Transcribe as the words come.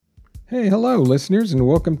Hey, hello, listeners, and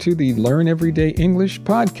welcome to the Learn Everyday English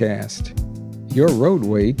podcast, your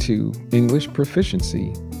roadway to English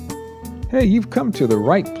proficiency. Hey, you've come to the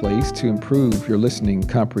right place to improve your listening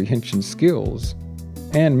comprehension skills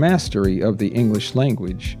and mastery of the English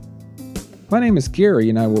language. My name is Gary,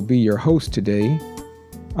 and I will be your host today.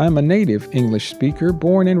 I'm a native English speaker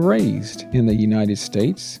born and raised in the United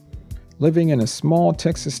States, living in a small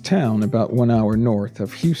Texas town about 1 hour north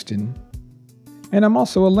of Houston. And I'm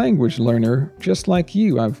also a language learner, just like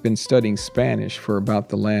you. I've been studying Spanish for about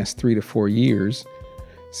the last 3 to 4 years,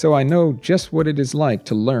 so I know just what it is like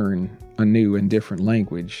to learn a new and different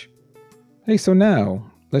language. Hey, so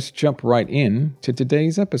now, let's jump right in to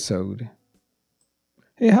today's episode.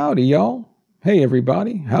 Hey, howdy, y'all. Hey,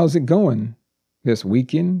 everybody. How's it going? This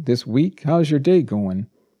weekend, this week, how's your day going?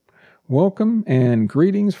 Welcome and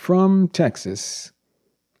greetings from Texas,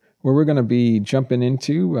 where we're going to be jumping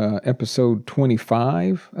into episode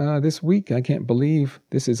 25 this week. I can't believe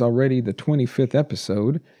this is already the 25th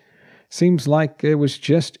episode. Seems like it was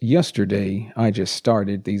just yesterday I just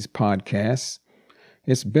started these podcasts.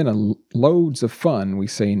 It's been loads of fun, we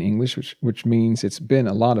say in English, which means it's been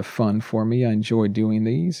a lot of fun for me. I enjoy doing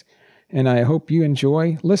these, and I hope you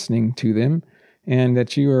enjoy listening to them and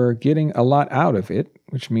that you are getting a lot out of it,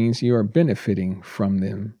 which means you are benefiting from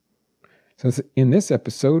them. So in this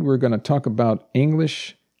episode, we're going to talk about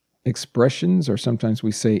English expressions, or sometimes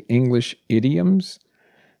we say English idioms,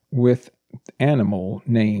 with animal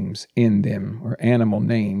names in them, or animal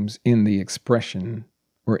names in the expression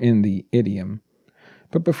or in the idiom.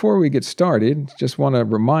 But before we get started, just want to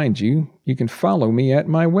remind you, you can follow me at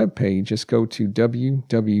my webpage. Just go to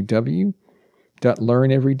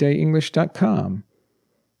www.learneverydayenglish.com.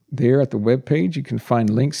 There at the webpage, you can find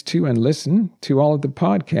links to and listen to all of the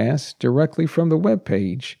podcasts directly from the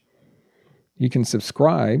webpage. You can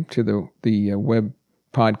subscribe to the web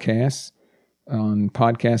podcasts on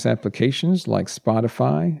podcast applications like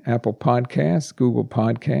Spotify, Apple Podcasts, Google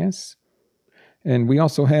Podcasts. And we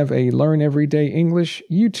also have a Learn Everyday English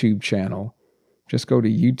YouTube channel. Just go to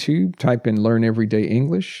YouTube, type in Learn Everyday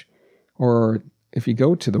English, or if you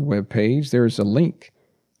go to the webpage, there's a link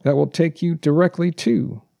that will take you directly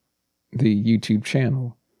to the YouTube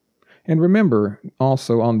channel. And remember,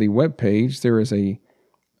 also on the web page, there is a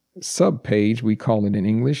sub-page, we call it in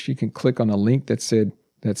English. You can click on a link that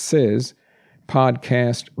says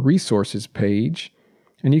Podcast Resources page,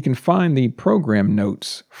 and you can find the program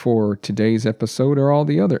notes for today's episode or all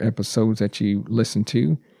the other episodes that you listen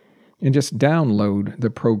to, and just download the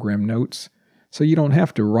program notes so you don't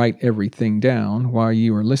have to write everything down while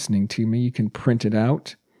you are listening to me. You can print it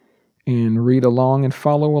out and read along and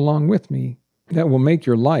follow along with me. That will make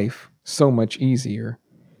your life so much easier.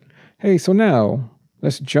 Hey, so now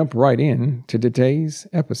let's jump right in to today's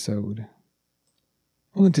episode.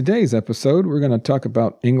 Well, in today's episode, we're going to talk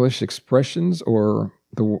about English expressions, or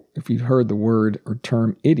if you've heard the word or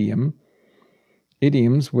term idiom,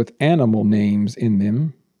 idioms with animal names in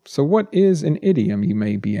them. So what is an idiom, you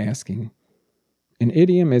may be asking? An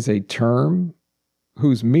idiom is a term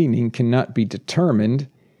whose meaning cannot be determined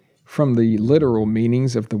from the literal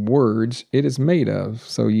meanings of the words it is made of.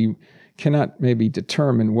 So you cannot maybe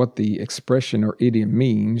determine what the expression or idiom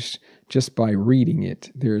means just by reading it.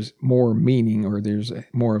 There's more meaning, or there's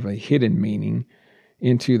more of a hidden meaning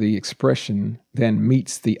into the expression than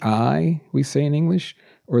meets the eye, we say in English,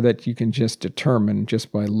 or that you can just determine just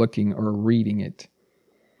by looking or reading it.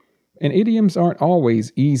 And idioms aren't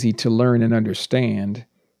always easy to learn and understand.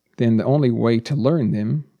 Then the only way to learn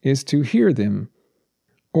them is to hear them,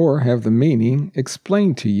 or have the meaning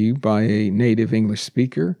explained to you by a native English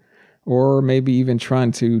speaker, or maybe even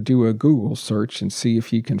trying to do a Google search and see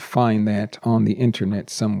if you can find that on the internet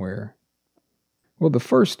somewhere. Well, the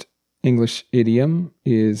first English idiom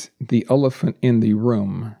is the elephant in the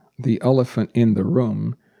room. The elephant in the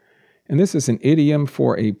room. And this is an idiom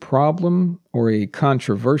for a problem or a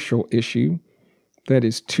controversial issue that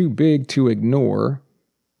is too big to ignore,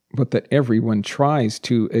 but that everyone tries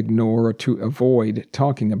to ignore or to avoid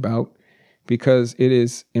talking about because it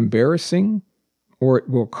is embarrassing or it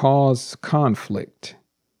will cause conflict.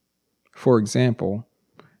 For example,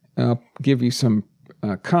 I'll give you some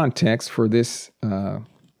context for this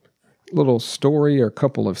little story or a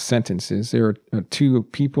couple of sentences. There are two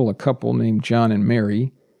people, a couple named John and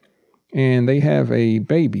Mary, and they have a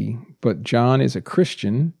baby, but John is a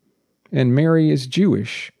Christian and Mary is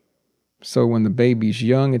Jewish. So when the baby's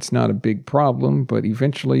young, it's not a big problem, but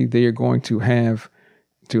eventually they are going to have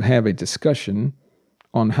a discussion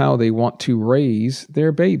on how they want to raise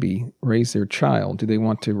their baby, raise their child. Do they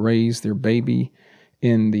want to raise their baby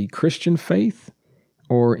in the Christian faith,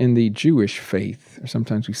 or in the Jewish faith, or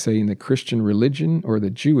sometimes we say in the Christian religion or the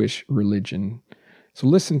Jewish religion. So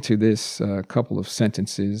listen to this couple of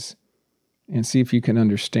sentences and see if you can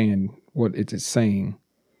understand what it is saying.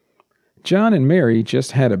 John and Mary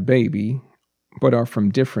just had a baby, but are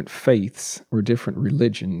from different faiths or different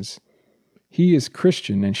religions. He is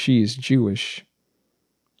Christian and she is Jewish.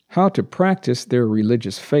 How to practice their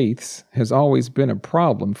religious faiths has always been a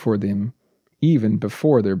problem for them, even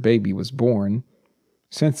before their baby was born,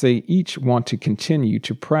 since they each want to continue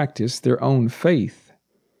to practice their own faith.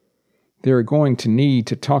 They are going to need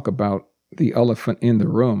to talk about the elephant in the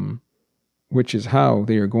room, which is how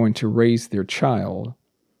they are going to raise their child.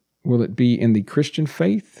 Will it be in the Christian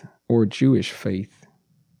faith or Jewish faith?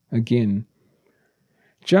 Again,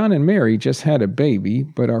 John and Mary just had a baby,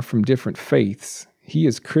 but are from different faiths. He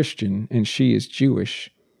is Christian and she is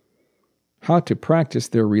Jewish. How to practice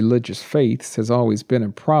their religious faiths has always been a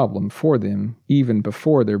problem for them, even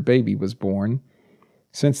before their baby was born,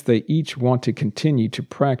 since they each want to continue to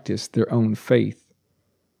practice their own faith.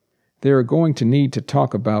 They are going to need to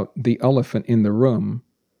talk about the elephant in the room,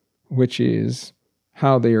 which is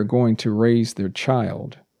how they are going to raise their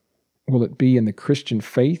child. Will it be in the Christian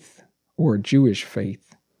faith or Jewish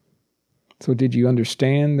faith? So did you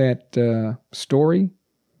understand that story?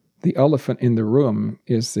 The elephant in the room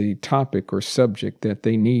is the topic or subject that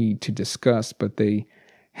they need to discuss, but they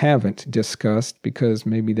haven't discussed because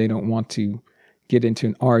maybe they don't want to get into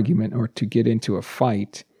an argument or to get into a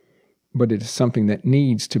fight. But it is something that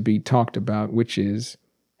needs to be talked about, which is,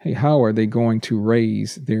 hey, how are they going to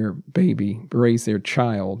raise their baby, raise their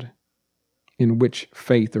child? In which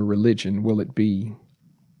faith or religion will it be?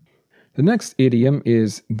 The next idiom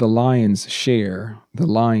is the lion's share, the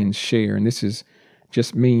lion's share. And this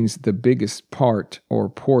just means the biggest part or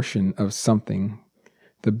portion of something,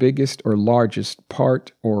 the biggest or largest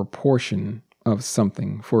part or portion of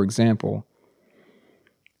something. For example,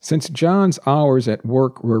 since John's hours at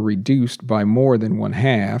work were reduced by more than one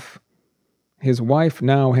half, his wife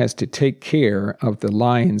now has to take care of the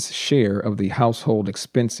lion's share of the household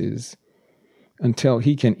expenses until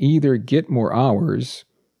he can either get more hours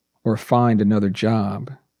or find another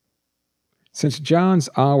job. Since John's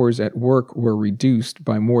hours at work were reduced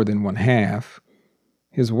by more than one half,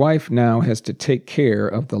 his wife now has to take care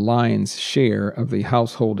of the lion's share of the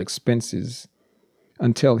household expenses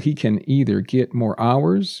until he can either get more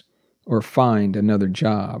hours or find another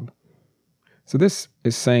job. So this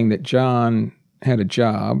is saying that John had a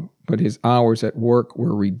job, but his hours at work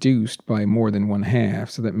were reduced by more than one half.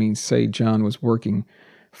 So that means, say, John was working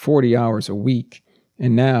 40 hours a week,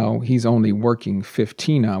 and now he's only working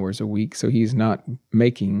 15 hours a week, so he's not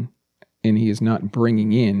making and he is not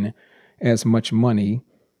bringing in as much money.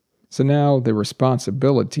 So now the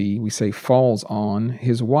responsibility, we say, falls on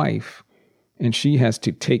his wife, and she has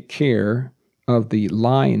to take care of the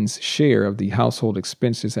lion's share of the household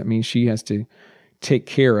expenses. That means she has to take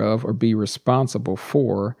care of or be responsible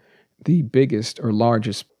for the biggest or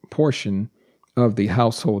largest portion of the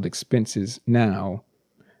household expenses now,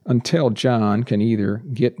 until John can either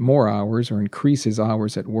get more hours or increase his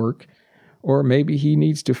hours at work, or maybe he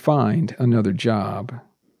needs to find another job.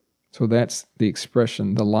 So that's the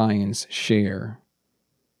expression, the lion's share.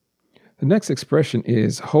 The next expression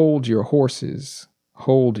is hold your horses.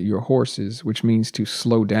 Hold your horses, which means to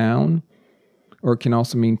slow down, or it can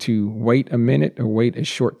also mean to wait a minute or wait a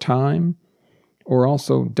short time, or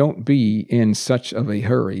also don't be in such of a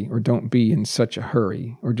hurry, or don't be in such a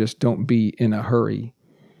hurry, or just don't be in a hurry.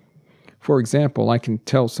 For example, I can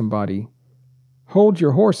tell somebody, hold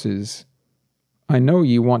your horses. I know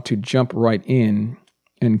you want to jump right in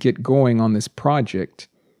and get going on this project,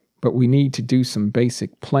 but we need to do some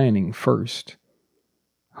basic planning first.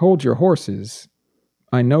 Hold your horses.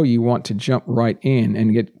 I know you want to jump right in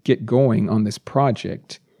and get going on this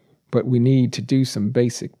project, but we need to do some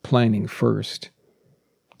basic planning first.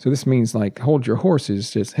 So this means like, hold your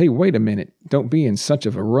horses, just, hey, wait a minute, don't be in such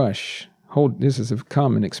of a rush. This is a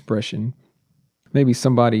common expression. Maybe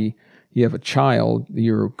somebody, you have a child,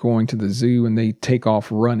 you're going to the zoo and they take off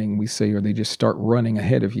running, we say, or they just start running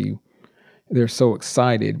ahead of you. They're so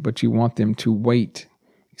excited, but you want them to wait.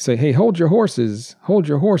 You say, hey, hold your horses, hold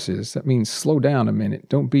your horses. That means slow down a minute.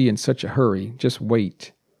 Don't be in such a hurry. Just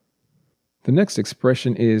wait. The next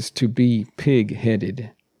expression is to be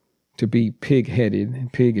pig-headed. To be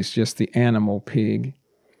pig-headed. Pig is just the animal pig.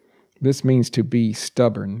 This means to be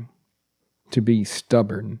stubborn. To be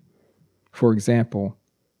stubborn. For example,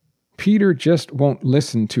 Peter just won't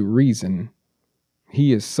listen to reason.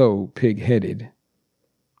 He is so pig-headed.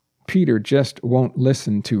 Peter just won't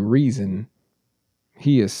listen to reason.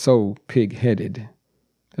 He is so pig-headed.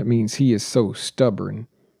 That means he is so stubborn.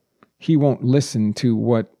 He won't listen to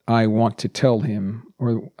what I want to tell him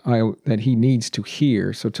or that he needs to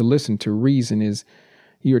hear. So to listen to reason is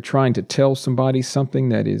you're trying to tell somebody something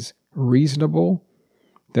that is reasonable,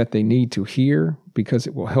 that they need to hear because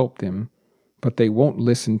it will help them, but they won't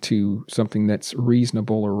listen to something that's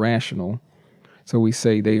reasonable or rational. So we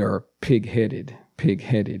say they are pig-headed.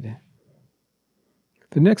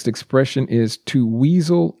 The next expression is to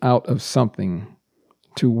weasel out of something.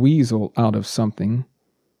 To weasel out of something.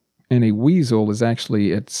 And a weasel is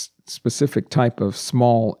actually a specific type of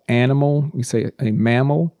small animal. We say a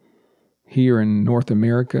mammal here in North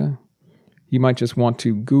America. You might just want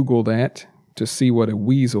to Google that to see what a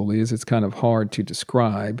weasel is. It's kind of hard to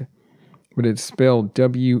describe, but it's spelled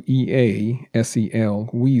W-E-A-S-E-L,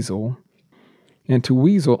 weasel. And to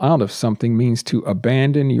weasel out of something means to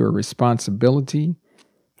abandon your responsibility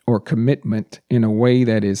or commitment in a way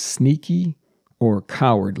that is sneaky or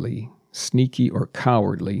cowardly. Sneaky or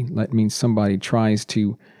cowardly. That means somebody tries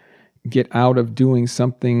to get out of doing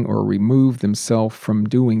something or remove themselves from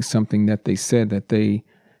doing something that they said that they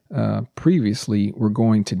previously were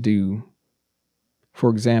going to do. For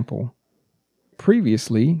example,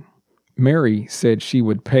 previously, Mary said she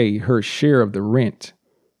would pay her share of the rent,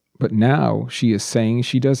 but now she is saying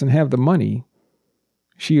she doesn't have the money.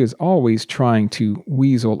 She is always trying to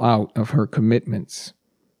weasel out of her commitments.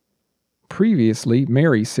 Previously,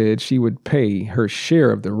 Mary said she would pay her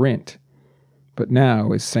share of the rent, but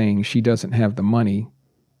now is saying she doesn't have the money.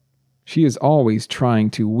 She is always trying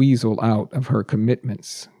to weasel out of her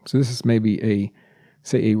commitments. So this is maybe a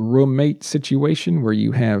roommate situation where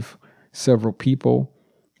you have several people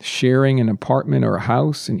sharing an apartment or a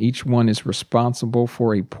house, and each one is responsible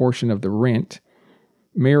for a portion of the rent.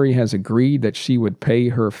 Mary has agreed that she would pay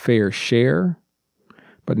her fair share,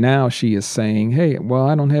 but now she is saying, hey, well,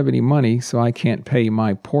 I don't have any money, so I can't pay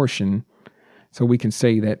my portion. So we can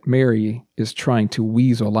say that Mary is trying to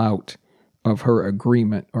weasel out of her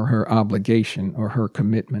agreement or her obligation or her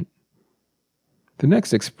commitment. The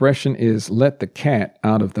next expression is let the cat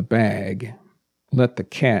out of the bag. Let the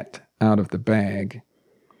cat out of the bag.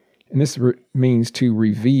 And this means to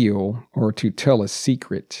reveal or to tell a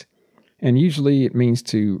secret. And usually it means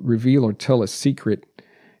to reveal or tell a secret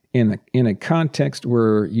in a context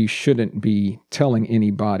where you shouldn't be telling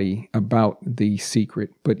anybody about the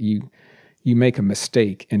secret, but you make a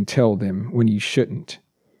mistake and tell them when you shouldn't.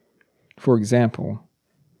 For example,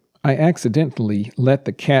 I accidentally let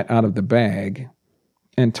the cat out of the bag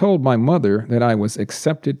and told my mother that I was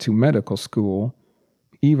accepted to medical school,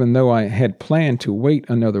 even though I had planned to wait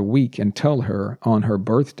another week and tell her on her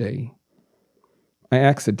birthday. I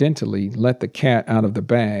accidentally let the cat out of the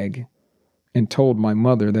bag and told my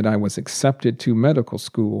mother that I was accepted to medical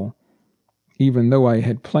school, even though I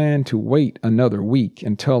had planned to wait another week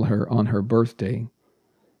and tell her on her birthday.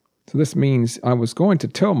 So this means I was going to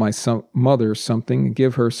tell my mother something,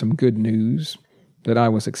 give her some good news that I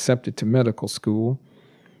was accepted to medical school,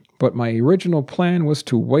 but my original plan was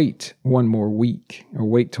to wait one more week or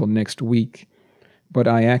wait till next week, but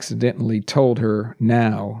I accidentally told her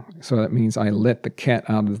now, so that means I let the cat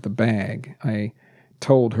out of the bag. I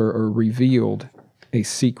told her or revealed a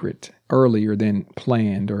secret earlier than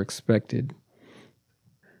planned or expected.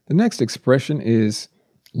 The next expression is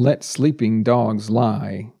let sleeping dogs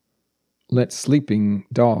lie. Let sleeping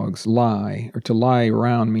dogs lie. Or to lie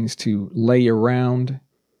around means to lay around,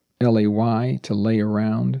 L-A-Y, to lay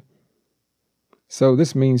around. So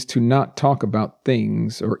this means to not talk about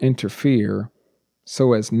things or interfere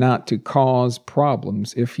so as not to cause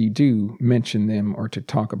problems if you do mention them or to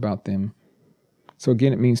talk about them. So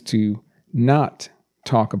again, it means to not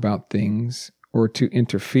talk about things or to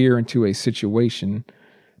interfere into a situation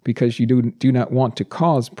because you do not want to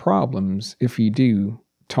cause problems if you do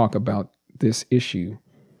talk about this issue.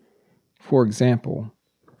 For example,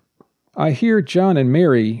 I hear John and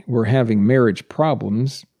Mary were having marriage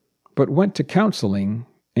problems, but went to counseling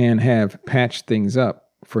and have patched things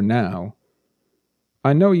up for now.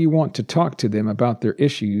 I know you want to talk to them about their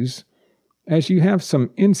issues, as you have some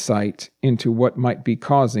insight into what might be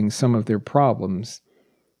causing some of their problems.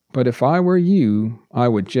 But if I were you, I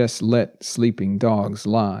would just let sleeping dogs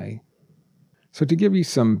lie. So to give you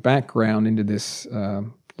some background into this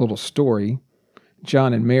little story,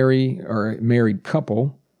 John and Mary are a married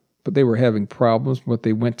couple, but they were having problems, but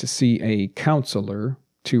they went to see a counselor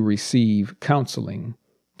to receive counseling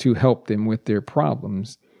to help them with their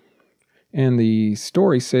problems. And the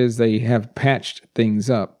story says they have patched things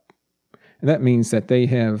up. And that means that they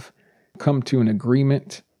have come to an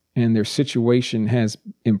agreement and their situation has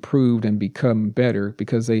improved and become better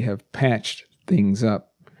because they have patched things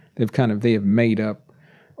up. They have made up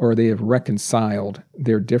or they have reconciled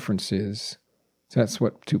their differences. So that's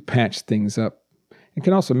what to patch things up. It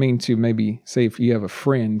can also mean to maybe say if you have a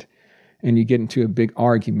friend and you get into a big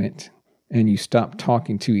argument and you stop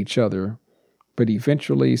talking to each other, but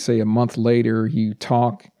eventually, say a month later, you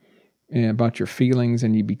talk about your feelings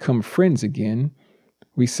and you become friends again.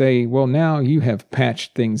 We say, well, now you have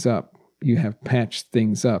patched things up. You have patched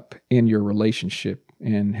things up in your relationship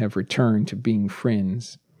and have returned to being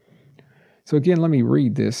friends. So again, let me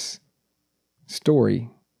read this story.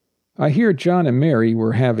 I hear John and Mary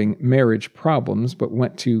were having marriage problems, but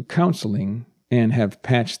went to counseling and have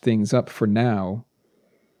patched things up for now.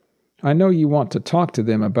 I know you want to talk to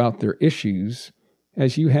them about their issues,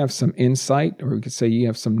 as you have some insight, or we could say you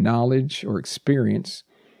have some knowledge or experience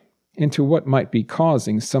into what might be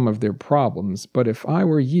causing some of their problems. But if I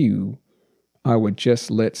were you, I would just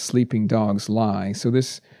let sleeping dogs lie. So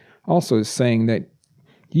this also is saying that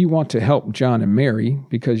you want to help John and Mary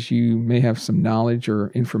because you may have some knowledge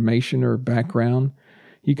or information or background.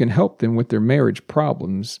 You can help them with their marriage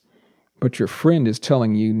problems. But your friend is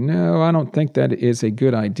telling you, no, I don't think that is a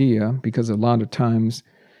good idea, because a lot of times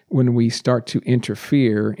when we start to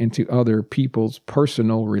interfere into other people's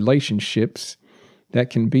personal relationships,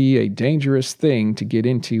 that can be a dangerous thing to get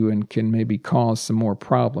into and can maybe cause some more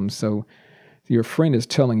problems. So your friend is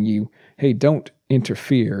telling you, hey, don't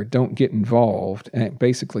interfere, don't get involved, and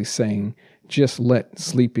basically saying, just let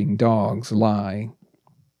sleeping dogs lie.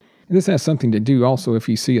 And this has something to do also if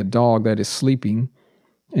you see a dog that is sleeping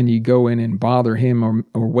and you go in and bother him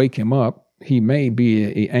or wake him up, he may be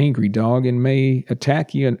an angry dog and may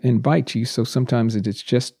attack you and bite you. So sometimes it's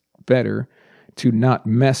just better to not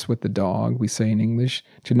mess with the dog, we say in English,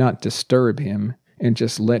 to not disturb him and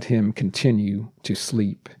just let him continue to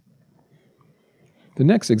sleep. The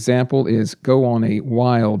next example is go on a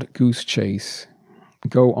wild goose chase.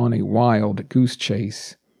 Go on a wild goose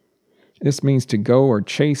chase. This means to go or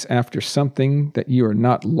chase after something that you are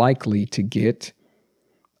not likely to get,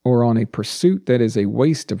 or on a pursuit that is a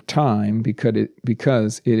waste of time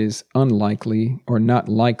because it is unlikely or not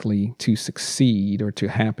likely to succeed or to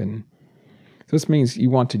happen. So this means you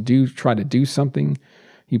want to try to do something,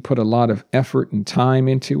 you put a lot of effort and time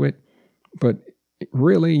into it, but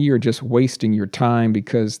really you're just wasting your time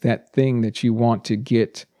because that thing that you want to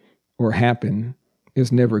get or happen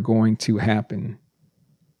is never going to happen.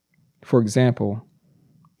 For example,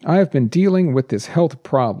 I have been dealing with this health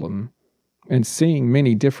problem and seeing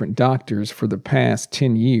many different doctors for the past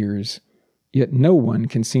 10 years, yet no one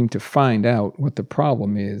can seem to find out what the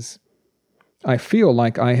problem is. I feel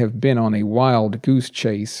like I have been on a wild goose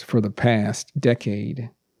chase for the past decade,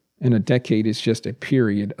 and a decade is just a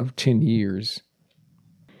period of 10 years.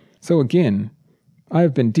 So again, I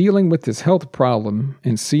have been dealing with this health problem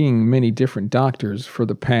and seeing many different doctors for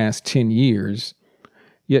the past 10 years,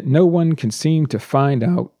 yet no one can seem to find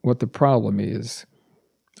out what the problem is.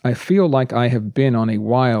 I feel like I have been on a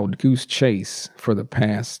wild goose chase for the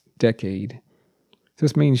past decade.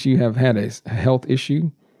 This means you have had a health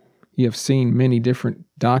issue. You have seen many different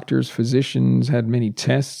doctors, physicians, had many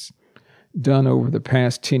tests done over the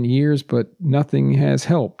past 10 years, but nothing has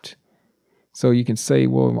helped. So you can say,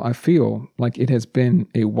 well, I feel like it has been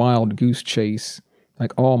a wild goose chase,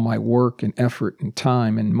 like all my work and effort and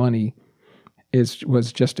time and money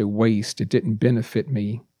was just a waste. It didn't benefit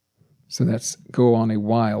me. So that's go on a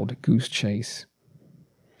wild goose chase.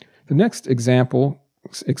 The next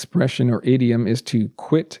expression or idiom is to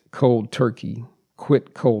quit cold turkey.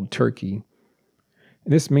 Quit cold turkey.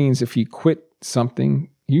 This means if you quit something,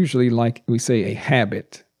 usually like we say a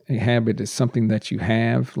habit. A habit is something that you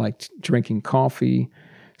have, like drinking coffee,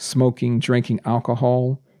 smoking, drinking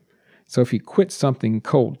alcohol. So if you quit something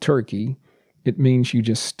cold turkey, it means you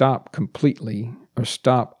just stop completely or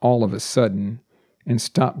stop all of a sudden and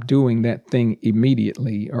stop doing that thing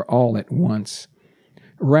immediately or all at once,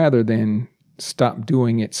 rather than stop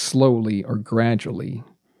doing it slowly or gradually.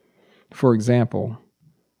 For example,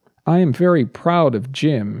 I am very proud of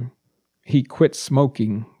Jim. He quit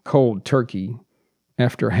smoking cold turkey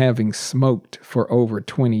after having smoked for over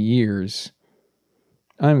 20 years.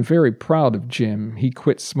 I am very proud of Jim. He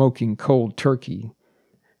quit smoking cold turkey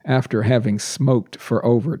after having smoked for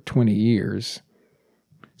over 20 years.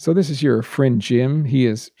 So this is your friend Jim. He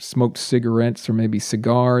has smoked cigarettes or maybe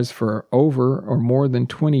cigars for over or more than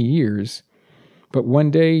 20 years. But one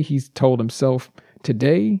day he's told himself,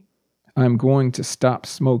 today I'm going to stop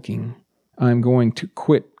smoking. I'm going to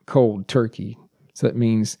quit cold turkey. So that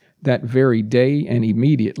means that very day and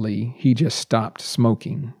immediately he just stopped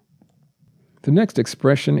smoking. The next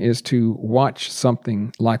expression is to watch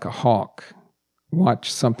something like a hawk.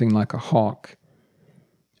 Watch something like a hawk.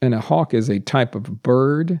 And a hawk is a type of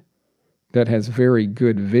bird that has very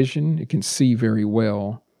good vision. It can see very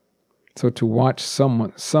well. So to watch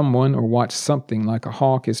someone or watch something like a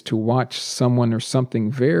hawk is to watch someone or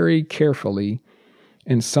something very carefully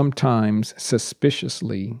and sometimes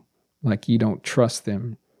suspiciously, like you don't trust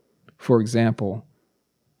them. For example,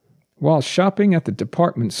 while shopping at the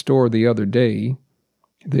department store the other day,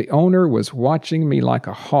 the owner was watching me like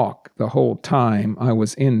a hawk the whole time I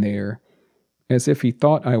was in there, as if he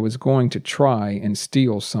thought I was going to try and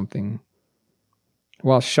steal something.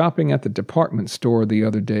 While shopping at the department store the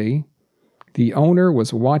other day, the owner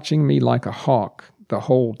was watching me like a hawk the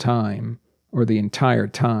whole time, or the entire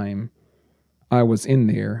time I was in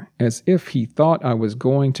there, as if he thought I was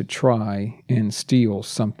going to try and steal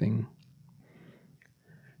something.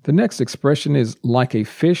 The next expression is like a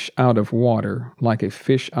fish out of water, like a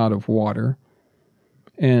fish out of water.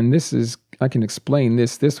 And I can explain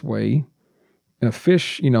this way. A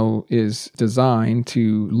fish, is designed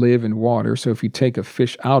to live in water. So if you take a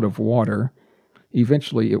fish out of water,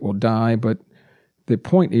 eventually it will die. But the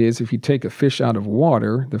point is, if you take a fish out of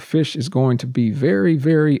water, the fish is going to be very,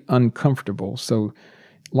 very uncomfortable. So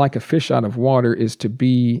like a fish out of water is to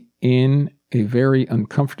be in a very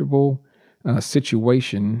uncomfortable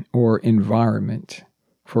situation or environment.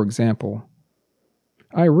 For example,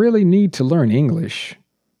 I really need to learn English.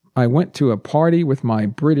 I went to a party with my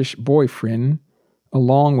British boyfriend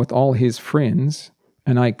along with all his friends,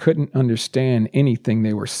 and I couldn't understand anything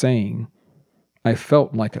they were saying. I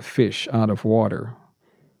felt like a fish out of water.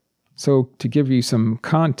 So to give you some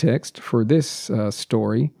context for this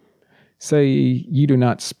story, say you do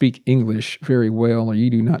not speak English very well, or you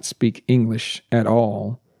do not speak English at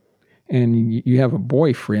all, and you have a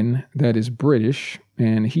boyfriend that is British,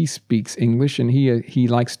 and he speaks English, and he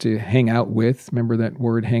likes to hang out with. Remember that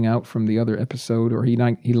word "hang out" from the other episode, or he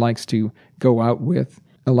likes to go out with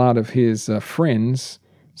a lot of his friends.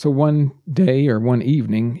 So one day or one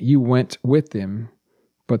evening, you went with them,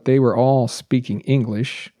 but they were all speaking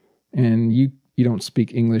English, and you don't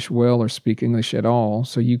speak English well or speak English at all,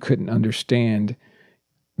 so you couldn't understand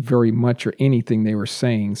very much or anything they were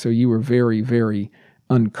saying. So you were very, very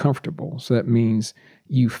uncomfortable. So that means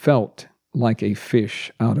you felt like a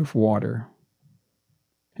fish out of water.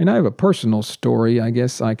 And I have a personal story I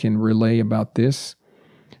guess I can relay about this.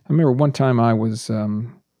 I remember one time I was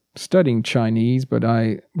studying Chinese, but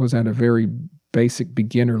I was at a very basic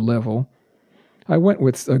beginner level. I went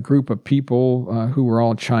with a group of people who were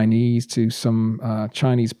all Chinese to some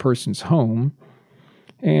Chinese person's home,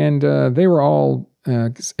 and they were all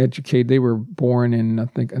educated. They were born in, I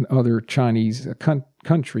think, another Chinese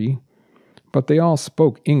country, but they all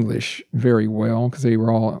spoke English very well because they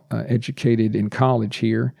were all educated in college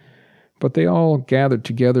here. But they all gathered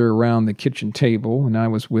together around the kitchen table, and I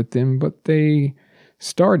was with them, but they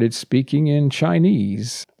started speaking in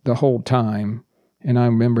Chinese the whole time. And I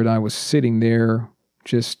remembered I was sitting there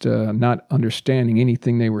just not understanding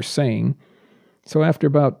anything they were saying. So after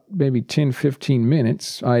about maybe 10, 15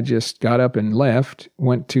 minutes, I just got up and left,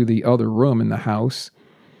 went to the other room in the house,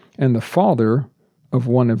 and the father of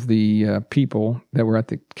one of the people that were at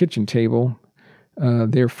the kitchen table,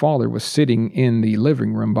 their father was sitting in the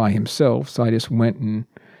living room by himself, so I just went and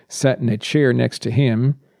sat in a chair next to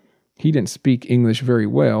him. He didn't speak English very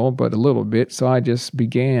well, but a little bit, so I just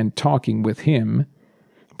began talking with him.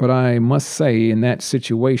 But I must say, in that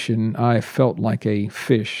situation, I felt like a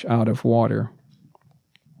fish out of water.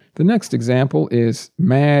 The next example is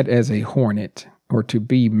mad as a hornet, or to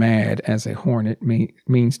be mad as a hornet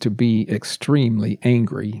means to be extremely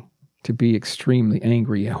angry. To be extremely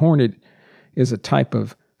angry. A hornet is a type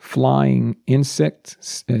of flying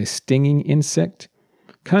insect, a stinging insect,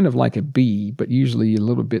 kind of like a bee, but usually a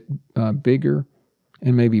little bit bigger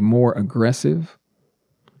and maybe more aggressive.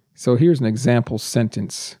 So here's an example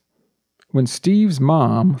sentence. When Steve's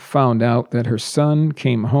mom found out that her son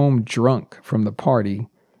came home drunk from the party,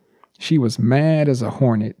 she was mad as a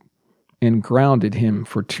hornet and grounded him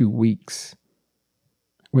for 2 weeks.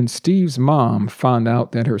 When Steve's mom found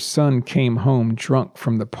out that her son came home drunk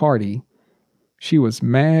from the party, she was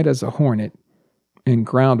mad as a hornet and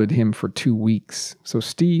grounded him for 2 weeks. So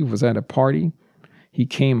Steve was at a party. He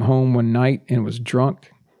came home one night and was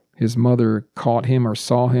drunk. His mother caught him or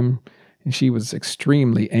saw him, and she was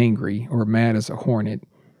extremely angry or mad as a hornet.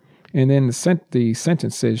 And then the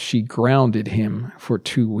sentence says she grounded him for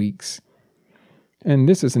 2 weeks. And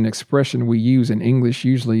this is an expression we use in English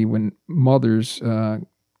usually when mothers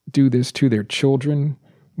do this to their children.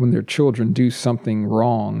 When their children do something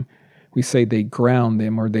wrong, we say they ground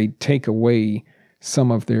them, or they take away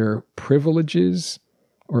some of their privileges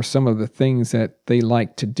or some of the things that they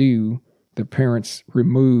like to do the parents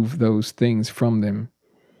remove those things from them.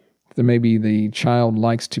 Then maybe the child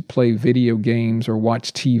likes to play video games or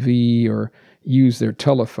watch TV or use their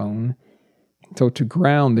telephone. So to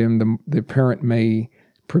ground them, the parent may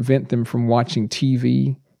prevent them from watching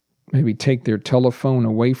TV, maybe take their telephone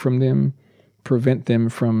away from them, prevent them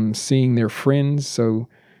from seeing their friends. And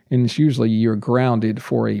it's usually you're grounded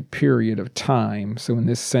for a period of time. So in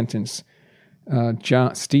this sentence,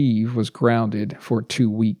 Steve was grounded for 2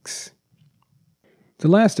 weeks. The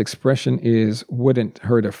last expression is wouldn't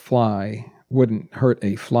hurt a fly, wouldn't hurt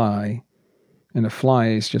a fly. And a fly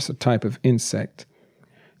is just a type of insect.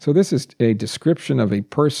 So this is a description of a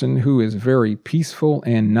person who is very peaceful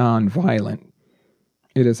and nonviolent.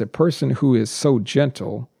 It is a person who is so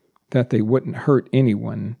gentle that they wouldn't hurt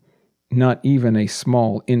anyone, not even a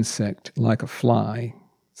small insect like a fly.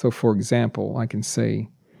 So for example, I can say,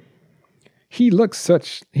 he looks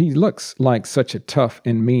like such a tough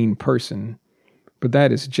and mean person, but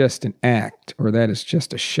that is just an act, or that is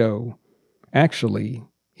just a show. Actually,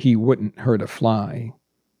 he wouldn't hurt a fly.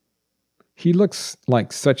 He looks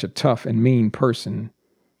like such a tough and mean person,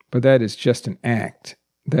 but that is just an act.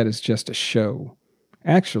 That is just a show.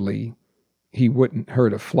 Actually, he wouldn't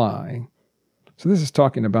hurt a fly. So this is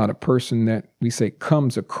talking about a person that we say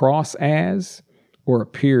comes across as or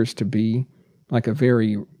appears to be like a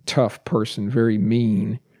very tough person, very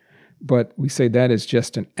mean. But we say that is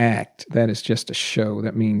just an act. That is just a show.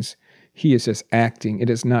 That means he is just acting. It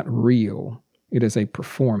is not real. It is a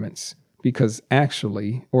performance. Because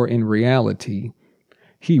actually, or in reality,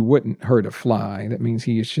 he wouldn't hurt a fly. That means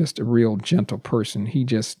he is just a real gentle person. He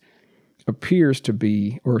just appears to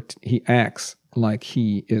be, or he acts like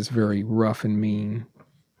he is very rough and mean.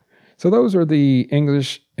 So those are the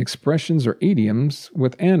English expressions or idioms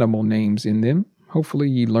with animal names in them. Hopefully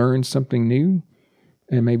you learned something new.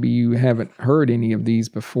 And maybe you haven't heard any of these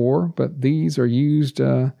before, but these are used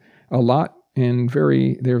a lot and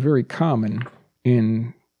they're very common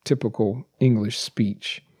in typical English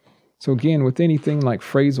speech. So again, with anything like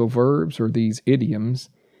phrasal verbs or these idioms,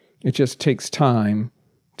 it just takes time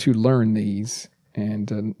to learn these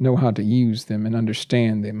and know how to use them and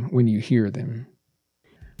understand them when you hear them.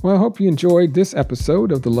 Well, I hope you enjoyed this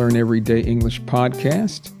episode of the Learn Everyday English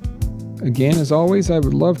podcast. Again, as always, I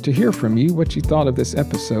would love to hear from you what you thought of this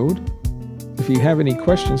episode. If you have any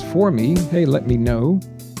questions for me, hey, let me know.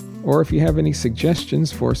 Or if you have any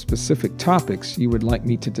suggestions for specific topics you would like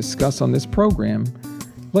me to discuss on this program,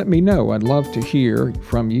 let me know. I'd love to hear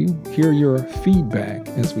from you, hear your feedback,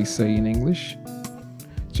 as we say in English.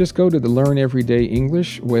 Just go to the Learn Everyday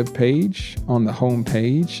English webpage on the home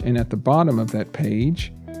page, and at the bottom of that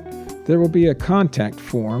page, there will be a contact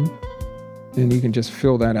form, and you can just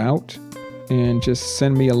fill that out and just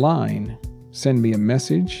send me a line, send me a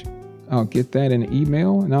message. I'll get that in an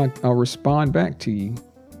email, and I'll respond back to you.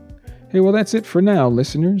 Hey, well, that's it for now,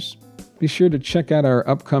 listeners. Be sure to check out our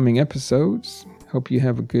upcoming episodes. Hope you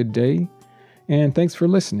have a good day, and thanks for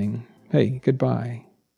listening. Hey, goodbye.